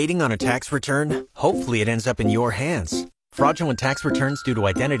Waiting on a tax return? Hopefully it ends up in your hands. Fraudulent tax returns due to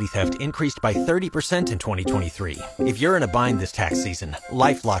identity theft increased by 30% in 2023. If you're in a bind this tax season,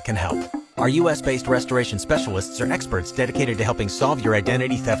 LifeLock can help. Our U.S.-based restoration specialists are experts dedicated to helping solve your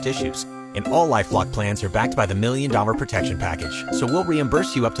identity theft issues. And all LifeLock plans are backed by the $1 Million Protection Package. So we'll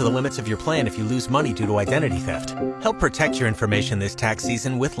reimburse you up to the limits of your plan if you lose money due to identity theft. Help protect your information this tax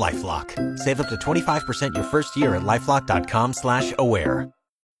season with LifeLock. Save up to 25% your first year at LifeLock.com/aware.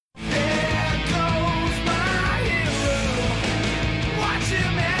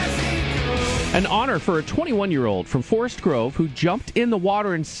 An honor for a 21-year-old from Forest Grove who jumped in the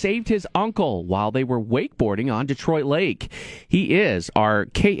water and saved his uncle while they were wakeboarding on Detroit Lake. He is our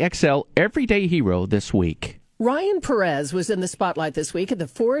KXL Everyday Hero this week. Ryan Perez was in the spotlight this week at the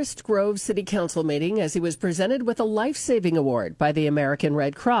Forest Grove City Council meeting as he was presented with a life-saving award by the American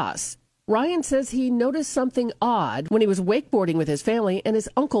Red Cross. Ryan says he noticed something odd when he was wakeboarding with his family and his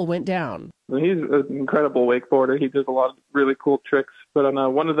uncle went down. He's an incredible wakeboarder. He does a lot of really cool tricks. But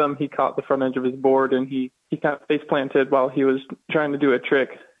on one of them, he caught the front edge of his board and he kind of face planted while he was trying to do a trick.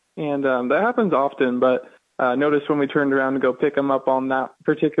 And that happens often, but noticed when we turned around to go pick him up on that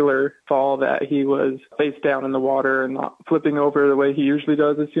particular fall that he was face down in the water and not flipping over the way he usually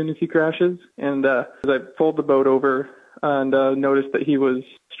does as soon as he crashes. And as I pulled the boat over and noticed that he was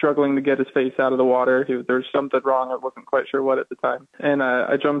struggling to get his face out of the water. There was something wrong. I wasn't quite sure what at the time. And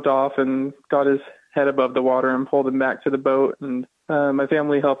I jumped off and got his head above the water and pulled him back to the boat. And my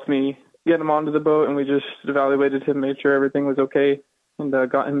family helped me get him onto the boat, and we just evaluated him, made sure everything was okay, and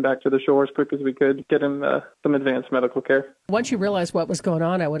got him back to the shore as quick as we could, get him some advanced medical care. Once you realized what was going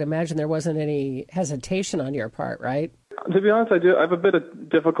on, I would imagine there wasn't any hesitation on your part, right? To be honest, I have a bit of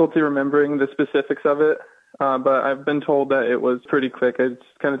difficulty remembering the specifics of it. But I've been told that it was pretty quick. I just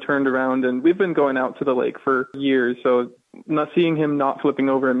kind of turned around, and we've been going out to the lake for years, so not seeing him not flipping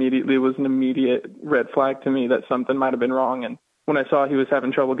over immediately was an immediate red flag to me that something might have been wrong. And when I saw he was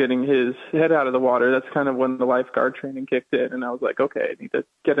having trouble getting his head out of the water, that's kind of when the lifeguard training kicked in, and I was like, okay, I need to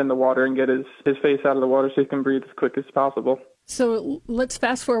get in the water and get his face out of the water so he can breathe as quick as possible. So let's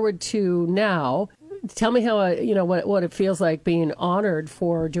fast forward to now. Tell me how, what it feels like being honored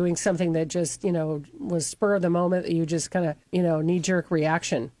for doing something that just, was spur of the moment, that you just kind of, knee-jerk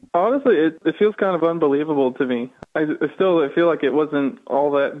reaction. Honestly, it feels kind of unbelievable to me. I feel like it wasn't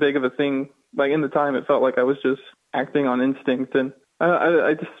all that big of a thing. Like in the time, it felt like I was just acting on instinct. And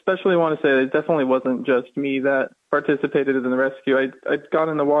I especially want to say it definitely wasn't just me that participated in the rescue. I got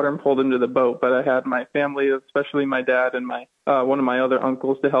in the water and pulled him to the boat, but I had my family, especially my dad and my one of my other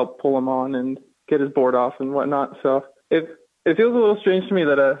uncles, to help pull him on and get his board off and whatnot. So it feels a little strange to me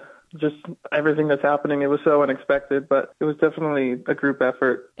that just everything that's happening, it was so unexpected, but it was definitely a group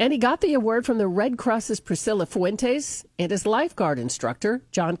effort. And he got the award from the Red Cross's Priscilla Fuentes and his lifeguard instructor,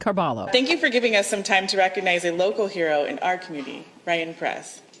 John Carballo. Thank you for giving us some time to recognize a local hero in our community, Ryan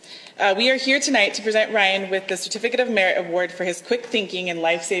Perez. We are here tonight to present Ryan with the Certificate of Merit Award for his quick thinking and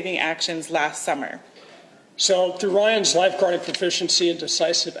life-saving actions last summer. So through Ryan's lifeguarding proficiency and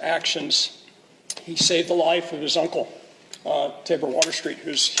decisive actions, he saved the life of his uncle, Tabor Water Street,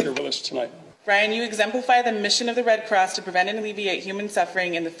 who's here with us tonight. Ryan, you exemplify the mission of the Red Cross to prevent and alleviate human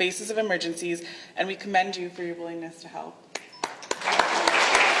suffering in the faces of emergencies, and we commend you for your willingness to help.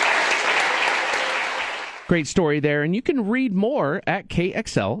 Great story there, and you can read more at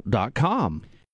KXL.com.